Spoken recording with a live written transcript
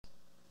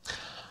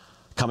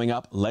Coming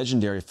up,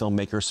 legendary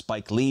filmmaker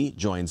Spike Lee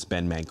joins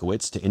Ben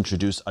Mankiewicz to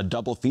introduce a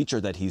double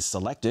feature that he's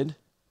selected,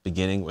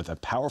 beginning with a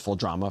powerful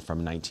drama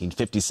from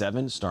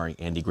 1957 starring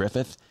Andy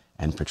Griffith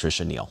and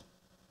Patricia Neal.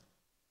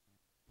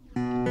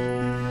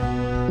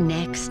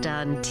 Next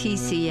on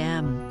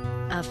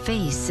TCM, A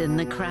Face in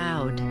the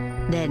Crowd,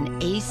 then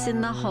Ace in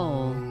the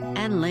Hole,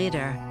 and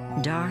later,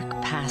 Dark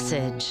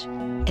Passage.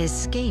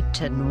 Escape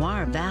to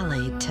Noir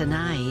Valley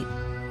tonight.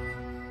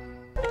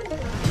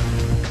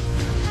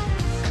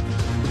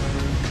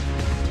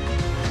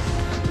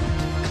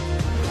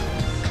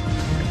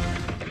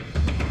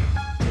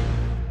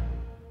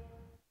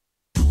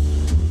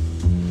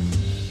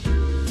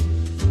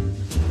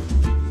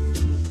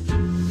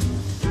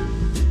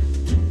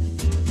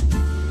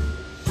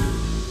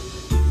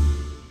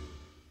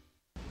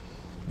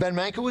 Ben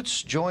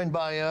Mankiewicz, joined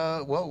by,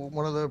 well,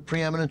 one of the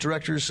preeminent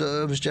directors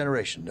of his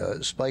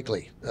generation, Spike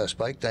Lee.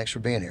 Spike, thanks for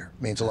being here.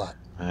 Means a lot.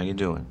 How you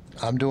doing?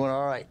 I'm doing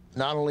all right.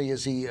 Not only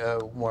is he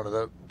one of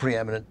the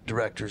preeminent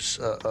directors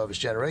of his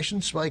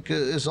generation, Spike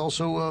is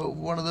also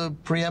one of the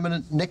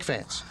preeminent Knick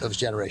fans of his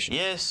generation.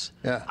 Yes.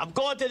 Yeah. I'm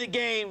going to the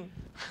game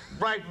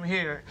right from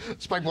here.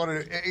 Spike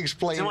wanted to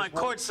explain. To my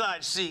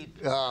courtside seat.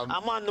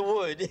 I'm on the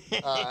wood.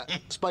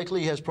 Spike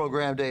Lee has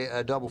programmed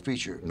a double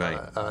feature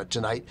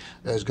tonight.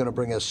 Is going to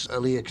bring us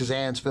Elia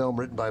Kazan's film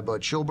written by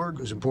Bud Schulberg,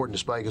 who's important to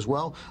Spike as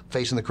well,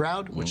 Face in the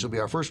Crowd, which will be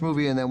our first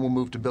movie, and then we'll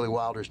move to Billy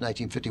Wilder's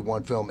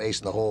 1951 film Ace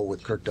in the Hole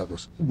with Kirk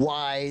Douglas.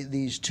 Why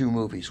these two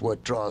movies?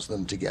 What draws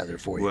them together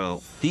for you?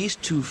 Well, these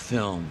two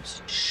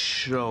films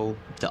show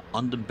the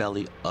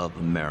underbelly of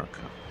America.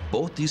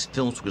 Both these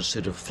films were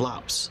considered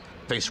flops.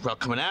 Face in the Crowd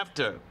coming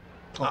after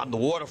On the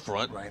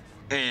Waterfront, right,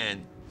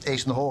 and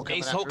Ace in the Hole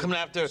coming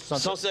after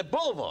Sunset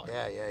Boulevard.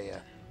 Yeah.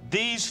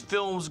 These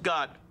films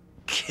got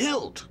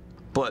killed,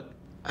 but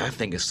I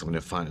think it's some of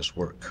their finest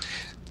work.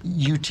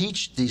 You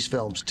teach these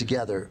films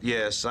together.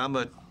 Yes, I'm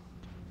a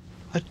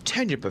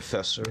tenured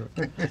professor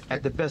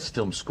at the best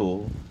film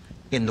school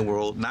in the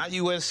world, not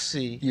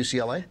USC.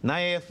 UCLA? Not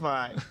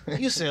AFI.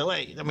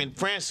 UCLA. I mean,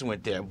 Francis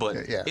went there, but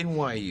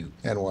NYU.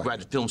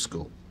 Graduate Film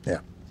School. Yeah.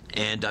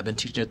 And I've been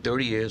teaching there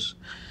 30 years.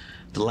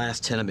 The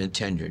last 10 I've been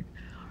tenured.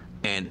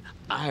 And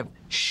I've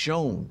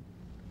shown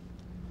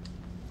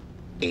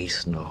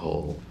Ace in the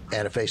Hole.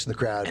 And A Face in the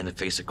Crowd. And A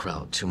Face in the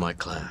Crowd to my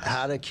class.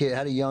 How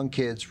do young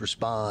kids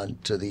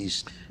respond to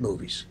these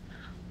movies?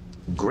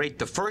 Great.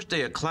 The first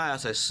day of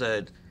class, I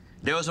said,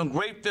 there were some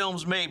great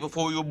films made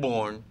before you were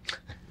born.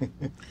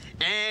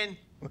 And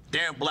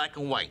they're in black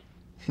and white.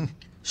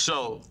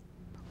 So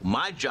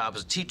my job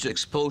as a teacher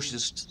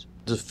exposes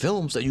to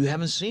films that you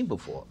haven't seen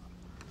before.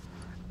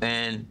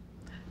 And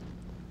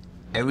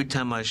every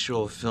time I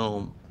show a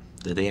film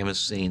that they haven't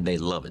seen, they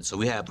love it. So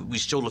we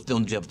show the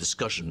film, we have a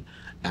discussion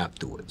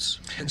afterwards.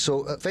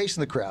 So Face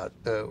in the Crowd,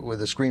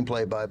 with a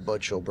screenplay by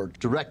Bud Schulberg,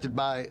 directed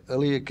by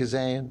Elia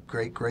Kazan,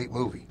 great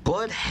movie.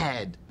 Bud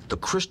had the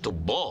crystal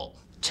ball.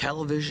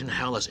 Television,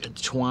 how it's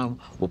intertwined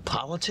with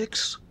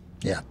politics.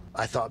 Yeah,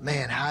 I thought,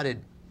 man, how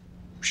did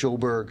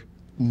Schulberg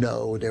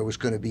know there was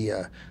going to be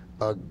a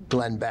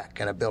Glenn Beck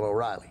and a Bill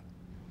O'Reilly?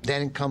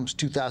 Then comes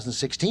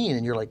 2016,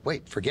 and you're like,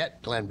 wait,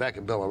 forget Glenn Beck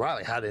and Bill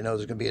O'Reilly. How do they know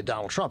there's going to be a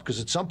Donald Trump? Because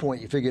at some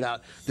point you figured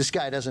out this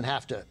guy doesn't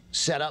have to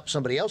set up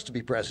somebody else to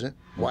be president.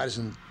 Why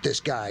doesn't this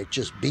guy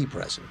just be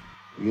president?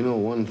 You know,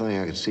 one thing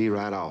I could see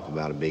right off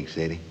about a big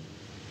city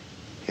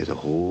is a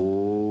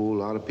whole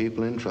lot of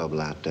people in trouble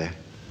out there.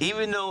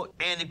 Even though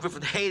Andy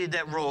Griffith hated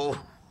that role,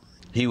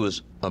 he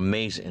was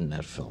amazing in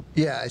that film.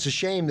 Yeah, it's a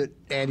shame that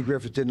Andy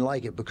Griffith didn't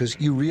like it, because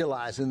you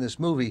realize in this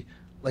movie,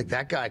 like,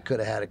 that guy could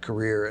have had a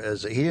career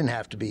he didn't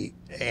have to be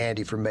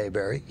Andy from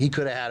Mayberry. He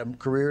could have had a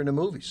career in the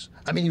movies.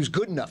 I mean, he was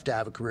good enough to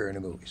have a career in the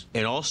movies.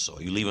 And also,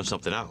 you're leaving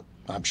something out.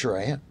 I'm sure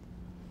I am.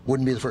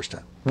 Wouldn't be the first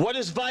time. What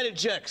is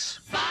Vitajex?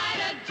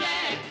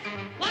 Vitajex,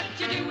 what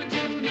you doing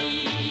to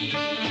me?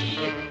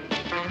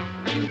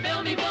 You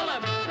fill me full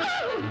of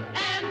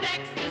and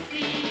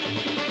ecstasy.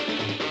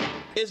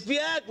 It's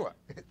Viagra.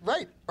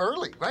 Right,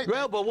 early, right.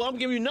 Well, but I'm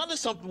giving you another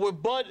something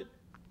with Bud.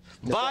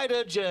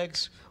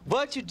 Vitajex,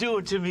 what you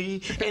doing to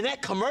me? And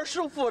that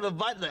commercial for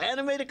the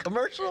animated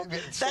commercial,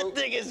 that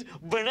thing is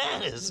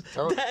bananas.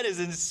 Totally. That is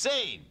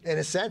insane. In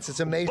a sense,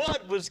 it's amazing.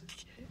 Bud was,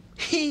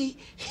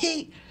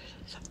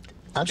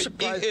 I'm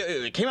surprised.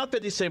 It came out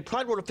 56,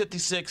 Pride wrote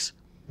 56.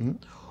 Mm-hmm.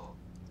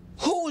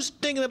 Who was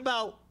thinking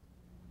about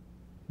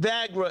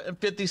Viagra in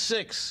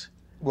 56?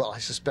 Well, I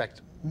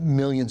suspect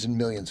millions and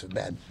millions of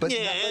men. But,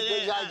 yeah,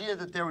 but the idea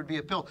that there would be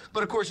a pill.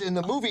 But of course, in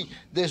the movie,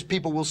 there's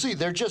people will see,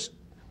 they're just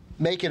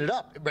making it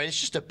up, right? It's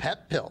just a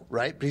pep pill,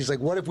 right? But he's like,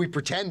 what if we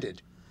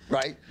pretended,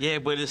 right? Yeah,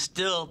 but it's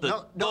still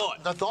the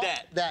thought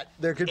that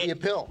there could be a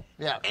pill.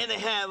 Yeah. And they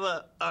have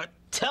a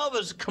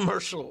television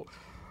commercial,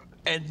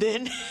 and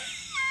then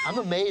I'm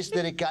amazed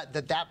that it got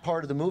that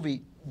part of the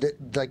movie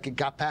that it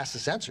got past the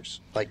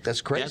censors. Like,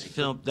 that's crazy. That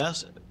film,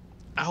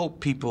 I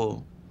hope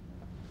people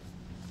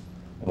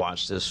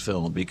watch this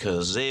film,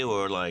 because they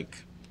were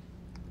like,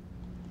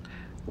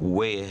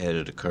 way ahead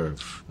of the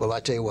curve. Well, I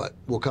tell you what,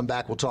 we'll come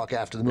back, we'll talk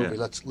after the movie.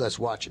 Yeah. Let's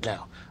watch it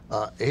now.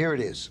 Here it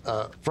is,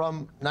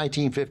 from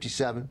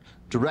 1957,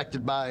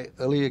 directed by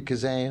Elia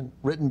Kazan,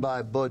 written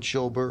by Bud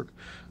Schulberg,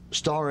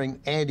 starring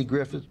Andy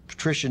Griffith,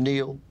 Patricia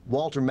Neal,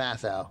 Walter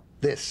Matthau.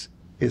 This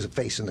is A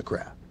Face in the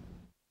Crowd.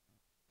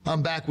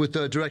 I'm back with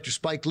director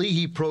Spike Lee.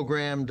 He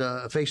programmed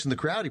A Face in the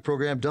Crowd. He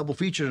programmed double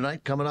feature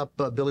tonight. Coming up,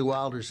 Billy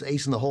Wilder's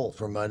Ace in the Hole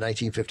from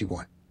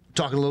 1951.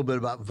 Talking a little bit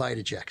about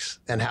Vitajex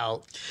and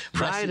how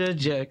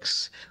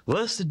Vitajex,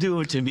 what's to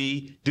do to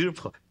me? Do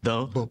the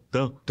boom,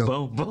 boom,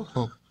 boom,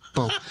 boom.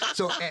 Boom.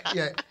 So,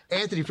 yeah,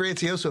 Anthony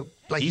Francioso,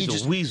 like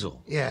He's a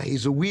weasel. Yeah,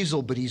 he's a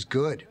weasel, but he's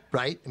good,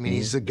 right? I mean,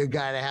 he's a good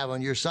guy to have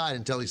on your side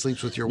until he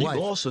sleeps with your You wife.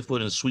 also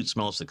put in Sweet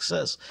Smell of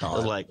Success.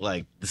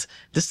 Like this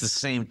is the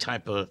same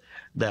type of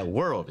that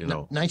world, you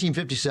know.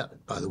 1957,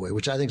 by the way,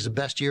 which I think is the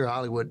best year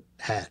Hollywood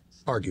had,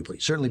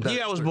 arguably. Certainly better.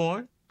 Yeah, I was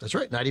born. That's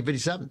right,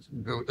 1957.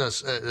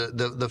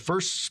 The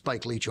first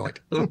Spike Lee joint.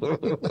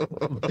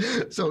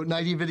 So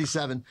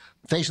 1957,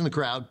 Face in the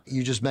Crowd.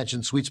 You just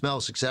mentioned Sweet Smell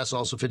of Success,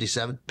 also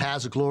 57.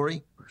 Paths of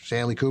Glory,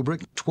 Stanley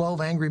Kubrick. 12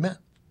 Angry Men.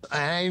 I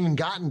haven't even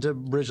gotten to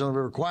Bridge on the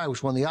River Kwai,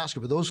 which won the Oscar,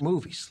 but those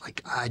movies,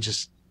 like,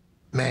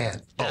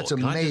 man, that's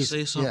Can amazing. I just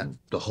say something? Yeah.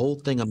 The whole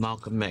thing of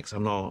Malcolm X, I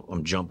know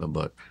I'm jumping,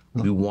 but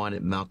we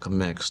wanted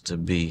Malcolm X to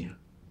be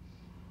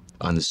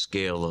on the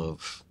scale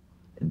of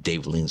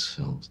David Lean's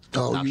films.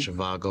 Doc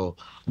Zhivago,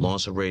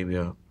 Lawrence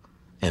Arabia,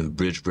 and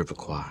Bridge River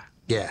Kwai.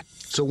 Yeah.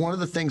 So one of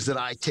the things that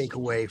I take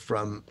away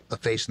from A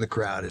Face in the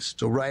Crowd is,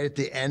 so right at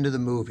the end of the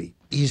movie,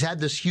 he's had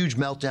this huge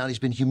meltdown. He's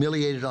been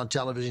humiliated on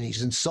television.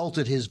 He's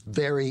insulted his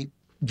very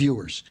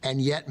viewers.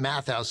 And yet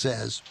Matthau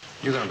says,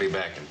 "You're going to be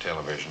back in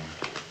television.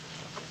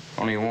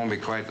 Only it won't be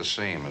quite the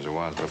same as it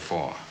was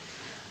before.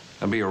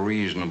 There'll be a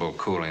reasonable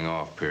cooling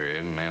off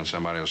period, and then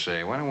somebody will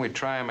say, why don't we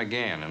try him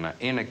again in an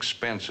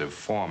inexpensive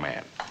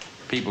format?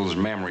 People's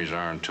memories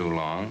aren't too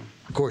long."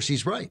 Of course,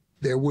 he's right.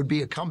 There would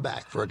be a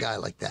comeback for a guy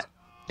like that.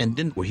 And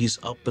then where he's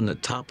up in the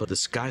top of the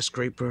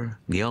skyscraper,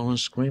 yelling,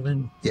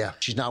 screaming. Yeah,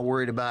 she's not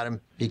worried about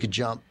him. He could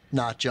jump,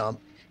 not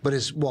jump. But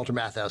as Walter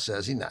Matthau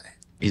says, he's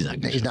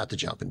not the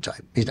jumping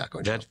type. He's not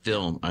going to jump. That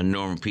film, I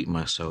know I'm repeating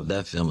myself,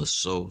 that film is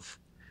so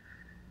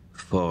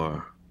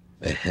far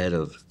ahead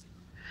of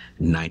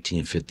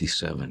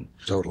 1957.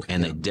 Totally.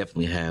 And they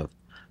definitely have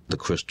the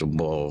crystal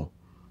ball.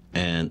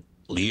 And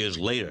years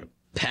later,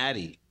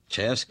 Patty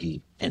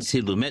Chayefsky and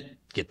Sid Lumet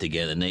get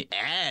together and they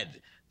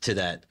add to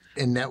that.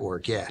 In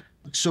Network, yeah.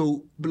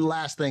 So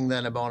last thing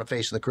then about A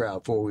Face in the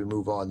Crowd before we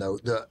move on, though.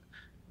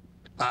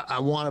 I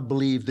want to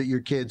believe that your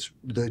kids,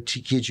 the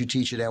kids you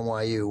teach at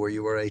NYU, where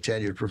you were a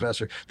tenured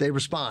professor, they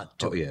respond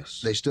to it.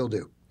 Yes. They still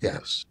do.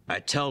 Yes. I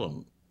tell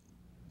them,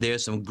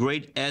 there's some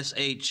great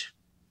SH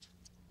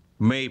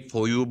made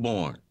before you were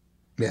born.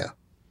 Yeah.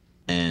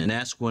 And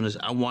that's when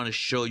I want to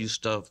show you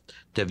stuff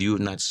that you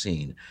have not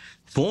seen.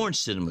 Foreign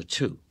cinema,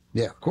 too.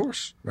 Yeah, of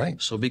course.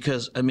 Right. So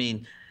because, I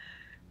mean,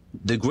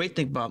 the great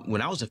thing about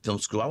when I was in film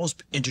school, I was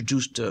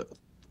introduced to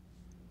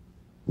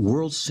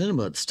world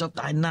cinema, stuff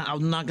that I'm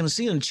not going to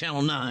see on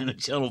Channel 9 or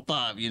Channel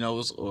 5, you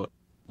know,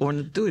 or in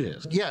the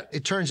theaters. Yeah,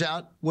 it turns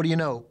out, what do you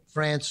know?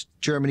 France,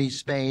 Germany,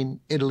 Spain,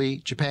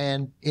 Italy,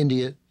 Japan,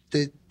 India,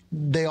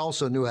 they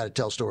also knew how to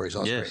tell stories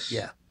on Yes.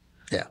 screen. Yeah.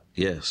 Yeah.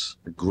 Yes.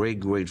 Great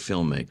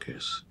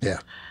filmmakers. Yeah.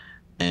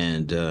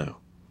 And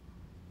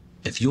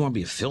if you want to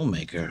be a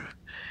filmmaker,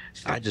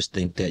 I just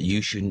think that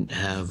you should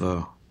have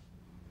a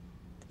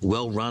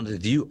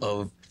well-rounded view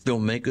of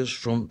filmmakers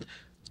from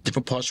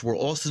different parts of the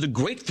world. Also, the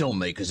great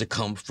filmmakers that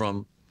come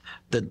from,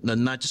 that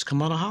not just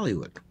come out of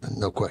Hollywood.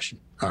 No question.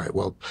 All right.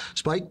 Well,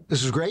 Spike,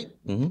 this is great.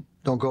 Mm-hmm.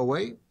 Don't go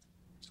away.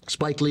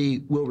 Spike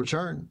Lee will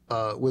return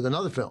with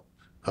another film.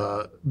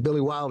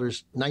 Billy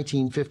Wilder's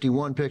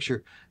 1951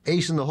 picture,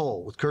 Ace in the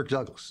Hole with Kirk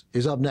Douglas,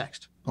 is up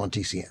next on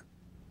TCM.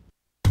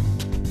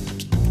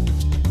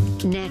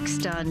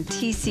 Next on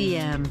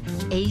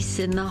TCM, Ace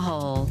in the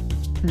Hole,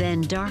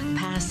 then Dark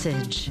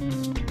Passage,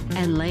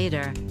 and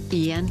later,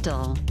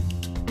 Yentl.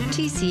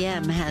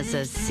 TCM has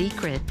a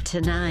secret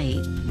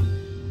tonight.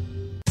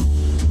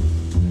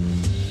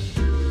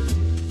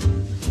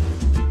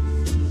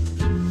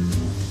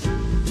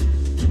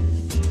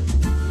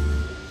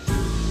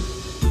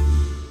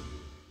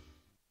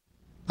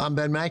 I'm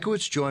Ben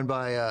Mankiewicz, joined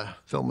by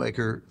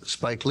filmmaker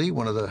Spike Lee,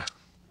 one of the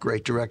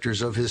great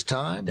directors of his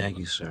time. Thank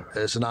you, sir.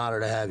 It's an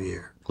honor to have you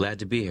here. Glad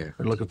to be here.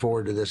 Been looking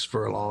forward to this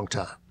for a long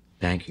time.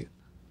 Thank you.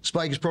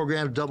 Spike has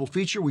programmed a double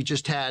feature. We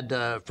just had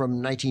from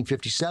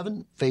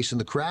 1957, Face in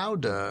the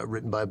Crowd,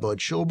 written by Bud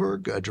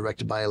Schulberg,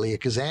 directed by Elia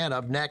Kazan.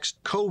 Up next,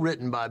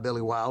 co-written by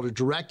Billy Wilder,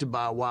 directed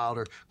by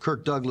Wilder,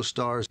 Kirk Douglas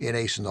stars in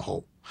Ace in the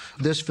Hole.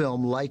 This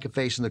film, like A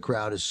Face in the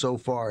Crowd, is so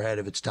far ahead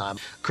of its time.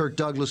 Kirk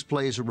Douglas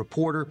plays a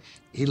reporter.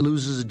 He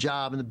loses a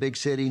job in the big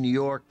city, New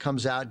York,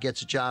 comes out,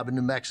 gets a job in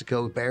New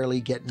Mexico, barely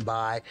getting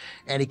by,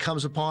 and he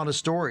comes upon a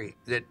story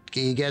that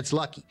he gets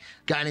lucky.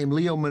 A guy named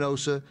Leo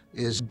Minosa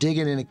is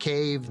digging in a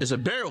cave. It's a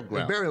burial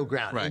ground. A burial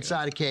ground, Right.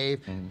 inside a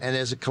cave, and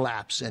there's a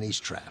collapse, and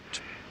he's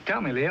trapped. Tell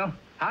me, Leo,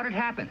 how did it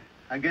happen?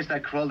 I guess I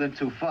crawled in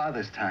too far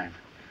this time.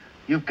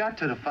 You've got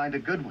to find a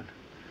good one.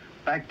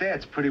 Back there,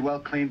 it's pretty well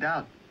cleaned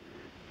out.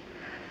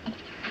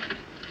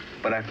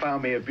 But I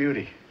found me a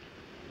beauty.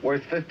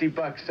 Worth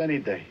 $50 any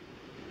day.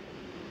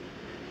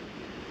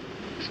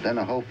 So then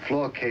the whole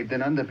floor caved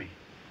in under me.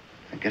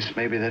 I guess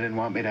maybe they didn't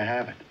want me to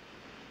have it.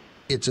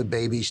 It's a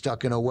baby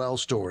stuck in a well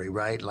story,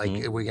 right? Like,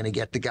 we're going to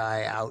get the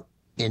guy out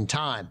in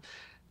time.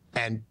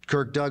 And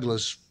Kirk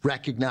Douglas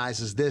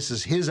recognizes this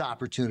as his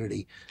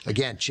opportunity.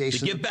 Again,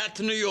 chasing. To get back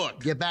to New York.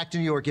 Get back to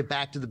New York, get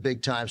back to the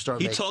big time,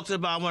 He talks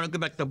about, I want to go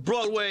back to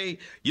Broadway,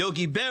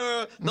 Yogi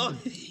Berra,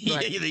 Right.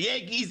 the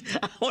Yankees.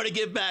 I want to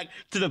get back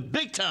to the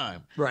big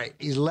time. Right.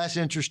 He's less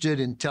interested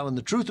in telling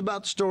the truth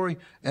about the story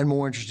and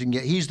more interested in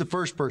he's the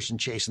first person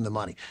chasing the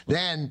money.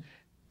 Then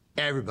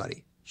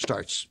everybody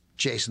starts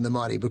chasing the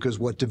money, because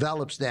what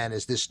develops then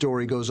as this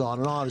story goes on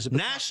and on, is it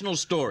national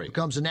story.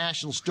 Becomes a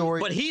national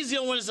story. But he's the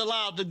only one that's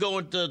allowed to go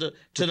into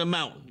the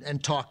mountain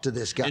and talk to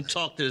this guy. And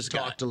talk to this guy.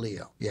 Talk to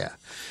Leo, yeah.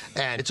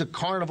 And it's a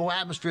carnival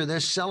atmosphere. They're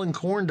selling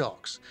corn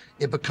dogs.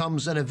 It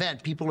becomes an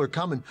event. People are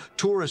coming.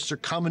 Tourists are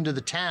coming to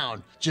the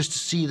town just to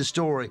see the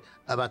story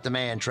about the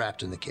man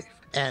trapped in the cave.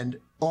 And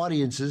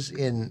audiences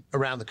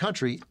around the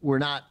country were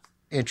not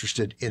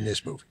interested in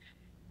this movie.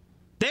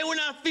 They were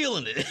not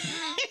feeling it.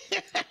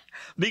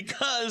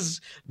 Because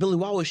Billy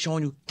Wilder was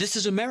showing you, this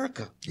is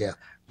America. Yeah.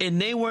 And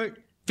they weren't,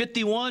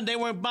 51, they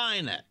weren't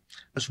buying that.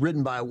 It's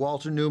written by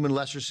Walter Newman,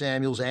 Lester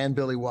Samuels, and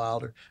Billy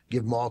Wilder.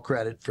 Give them all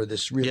credit for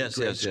this really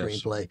great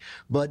screenplay.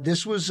 But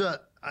this was,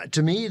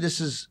 to me,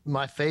 this is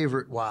my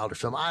favorite Wilder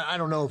film. I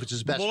don't know if it's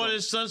his best. More than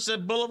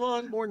Sunset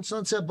Boulevard? More than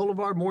Sunset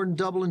Boulevard, more than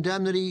Double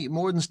Indemnity,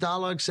 more than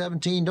Stalag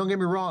 17. Don't get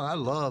me wrong, I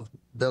love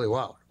Billy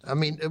Wilder. I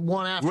mean,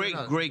 one after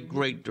another.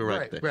 Great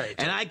director. Right.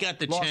 And I got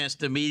the chance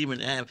to meet him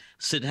and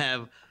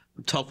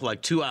talk for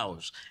like 2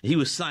 hours. He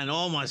was signing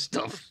all my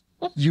stuff.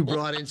 You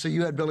brought in, so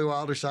you had Billy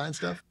Wilder sign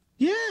stuff?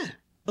 Yeah.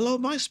 Hello,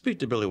 may I speak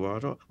to Billy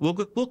Wilder?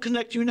 We'll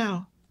connect you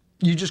now.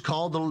 You just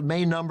called the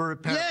main number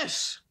at Paramount?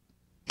 Yes.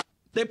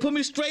 They put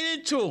me straight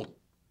into him.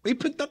 He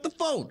picked up the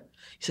phone.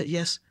 He said,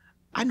 yes,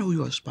 I know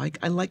you are, Spike.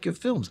 I like your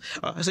films.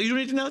 I said, you don't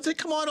need to know? I said,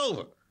 come on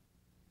over.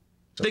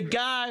 The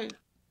guy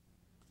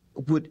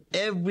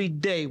every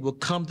day would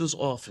come to his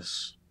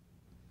office.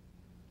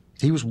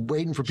 He was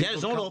waiting for people He had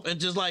his own office and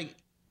just like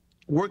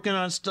working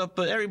on stuff,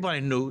 but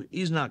everybody knew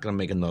he's not going to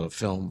make another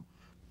film.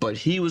 But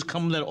he was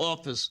coming to that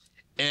office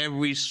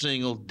every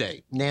single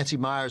day. Nancy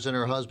Myers and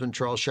her husband,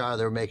 Charles Shire,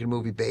 they were making a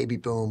movie, Baby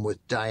Boom,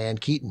 with Diane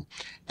Keaton.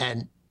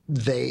 And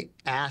they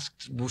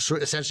asked,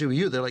 essentially with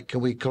you, they're like, can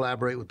we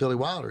collaborate with Billy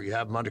Wilder? You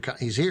have him under,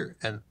 he's here.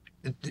 And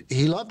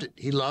he loved it.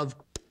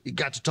 He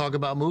got to talk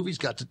about movies,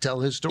 got to tell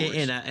his stories.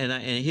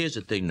 And here's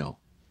the thing, though.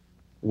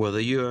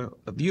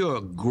 If you're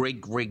a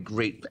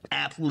great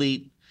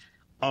athlete,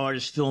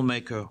 artist,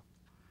 filmmaker,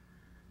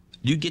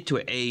 you get to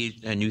an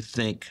age and you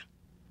think,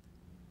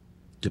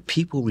 do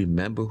people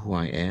remember who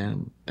I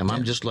am? Am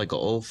I just like an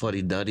old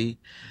fuddy-duddy?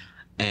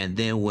 And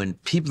then when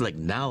people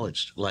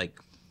acknowledged, like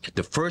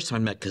the first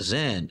time I met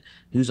Kazan,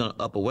 he was on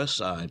the Upper West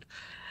Side.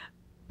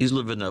 He's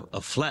living in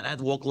a flat. I had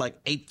to walk like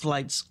 8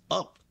 flights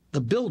up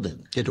the building.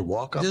 You had to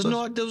walk up?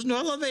 There was no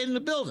elevator in the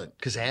building.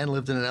 Kazan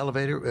lived in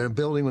a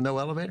building with no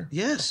elevator?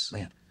 Yes. Oh,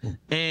 man.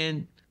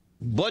 And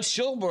Bud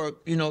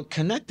Schulberg,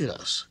 connected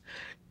us.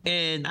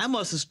 And I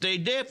must have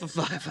stayed there for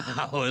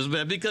 5 hours,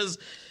 man, because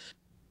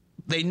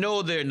they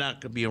know they're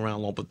not going to be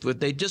around long, but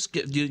they just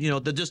get,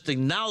 they're just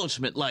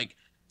acknowledgement, like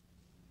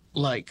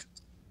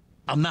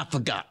I'm not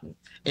forgotten.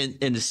 And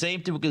the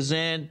same thing with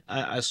Kazan,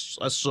 I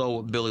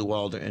saw Billy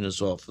Wilder in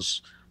his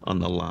office on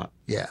the lot.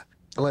 Yeah.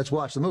 Let's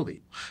watch the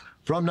movie.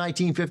 From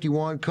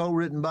 1951,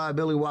 co-written by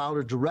Billy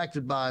Wilder,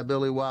 directed by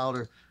Billy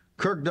Wilder,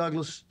 Kirk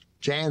Douglas,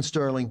 Jan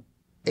Sterling,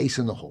 Ace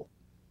in the Hole.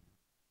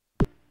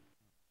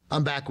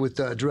 I'm back with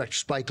director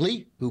Spike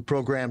Lee, who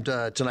programmed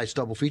tonight's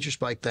double feature.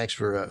 Spike, thanks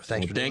for doing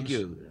thank this.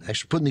 you. Thanks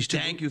for putting these two.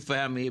 Thank you for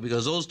having me,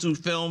 because those two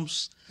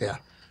films, yeah,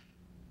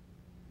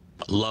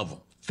 love them.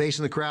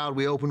 Facing the Crowd,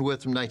 we opened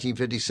with from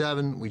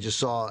 1957. We just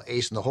saw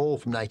Ace in the Hole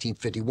from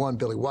 1951,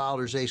 Billy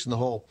Wilder's Ace in the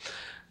Hole.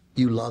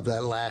 You love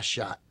that last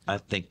shot. I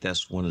think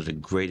that's one of the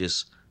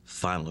greatest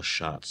final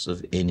shots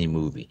of any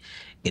movie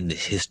in the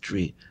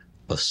history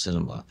of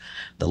cinema.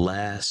 The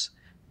last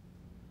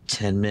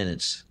 10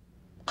 minutes,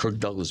 Kirk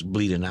Douglas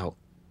bleeding out.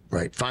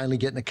 Right. Finally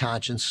getting a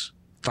conscience.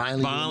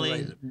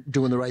 Finally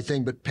doing the right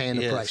thing, but paying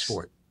the price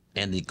for it.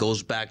 And it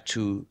goes back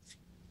to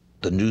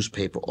the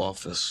newspaper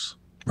office.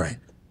 Right.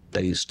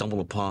 That he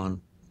stumbled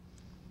upon.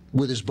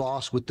 With his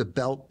boss, with the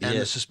belt and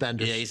the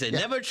suspenders. Yeah, he said,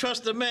 never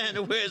trust a man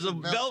who wears a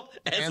belt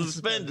and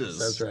suspenders.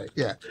 That's right,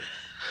 yeah.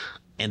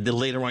 And then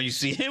later on, you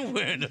see him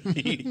wearing them.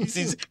 He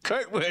sees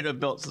Kurt wearing a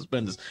belt,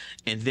 suspenders.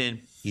 And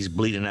then he's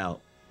bleeding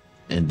out.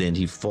 And then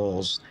he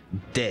falls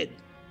dead.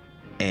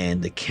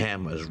 And the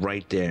camera is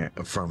right there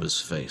in front of his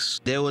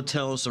face. They were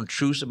telling some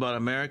truths about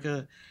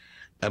America.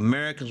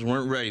 Americans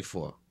weren't ready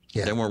for it.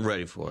 Yeah. They weren't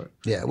ready for it.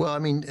 Yeah, well, I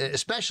mean,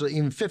 especially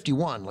in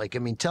 51.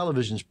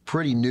 Television's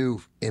pretty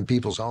new in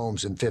people's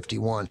homes in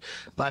 51.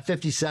 By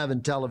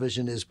 57,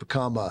 television has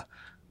become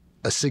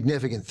a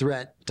significant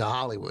threat to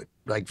Hollywood.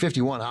 Like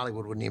 51,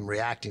 Hollywood wouldn't even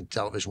reacting to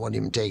television, wasn't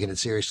even taking it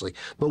seriously.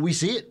 But we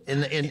see it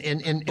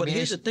in But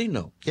here's the thing,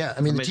 though. Yeah,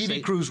 I mean, the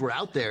TV crews were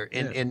out there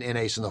in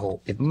Ace in the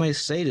Hole. If I may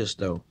say this,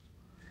 though,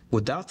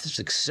 without the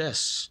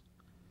success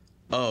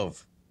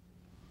of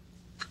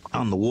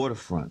On the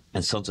Waterfront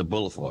and Sunset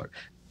Boulevard,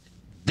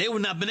 they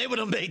would not have been able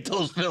to make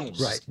those films.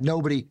 Right.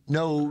 Nobody,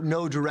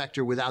 no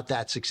director without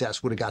that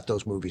success would have got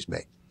those movies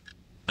made.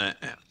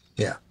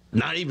 Yeah.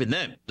 Not even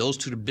them. Those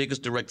two the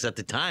biggest directors at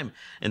the time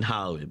in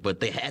Hollywood. But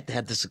they had to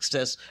have the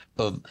success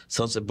of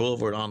Sunset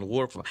Boulevard On the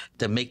Waterfront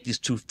to make these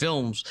two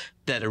films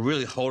that are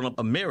really holding up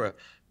a mirror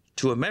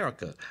to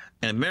America.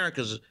 And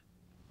Americans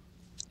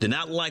did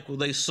not like what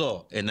they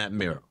saw in that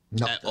mirror.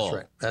 No, at that's all.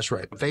 right. That's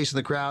right. Face in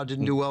the Crowd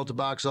didn't do well to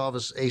box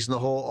office. Ace in the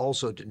Hole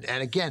also didn't.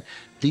 And again,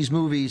 these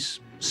movies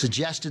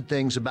suggested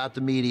things about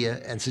the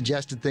media and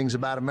suggested things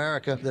about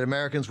America that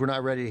Americans were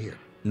not ready to hear.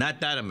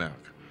 Not that America.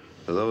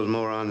 Are those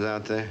morons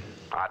out there?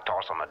 I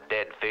toss them a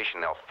dead fish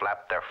and they'll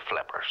flap their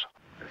flippers.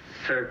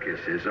 The circus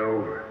is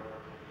over.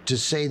 To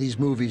say these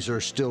movies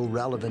are still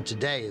relevant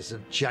today is a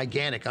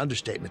gigantic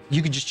understatement.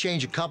 You could just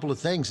change a couple of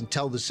things and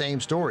tell the same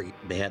story.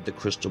 They had the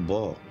crystal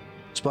ball.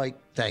 Spike,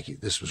 thank you.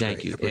 This was Thank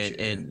great. you. I appreciate it.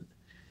 And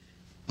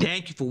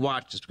thank you for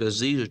watching this, because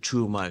these are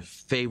two of my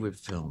favorite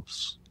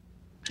films.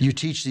 You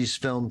teach these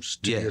films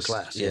to Yes, your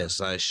class? Yes,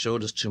 I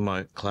showed this to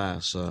my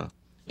class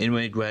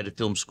in graduate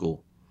film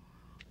school.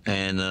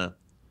 And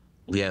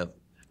we have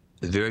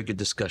very good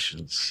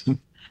discussions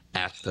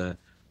after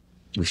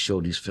we show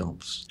these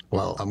films.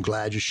 Well, I'm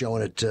glad you're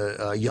showing it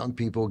to young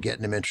people,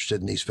 getting them interested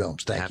in these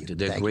films. Thank you.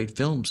 They're Thank great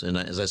films. And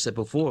as I said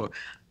before,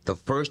 the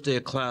first day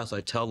of class,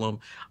 I tell them,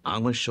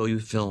 I'm going to show you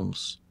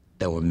films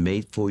that were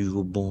made before you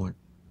were born.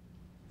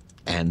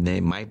 And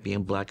they might be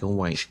in black and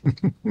white.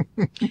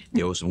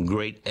 There was some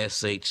great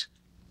SH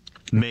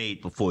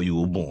made before you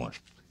were born.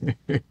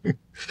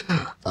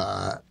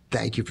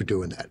 Thank you for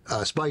doing that.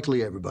 Spike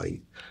Lee,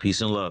 everybody. Peace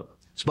and love.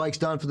 Spike's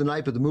done for the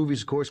night, but the movies,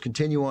 of course,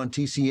 continue on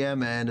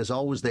TCM. And as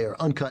always, they are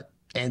uncut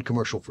and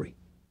commercial free.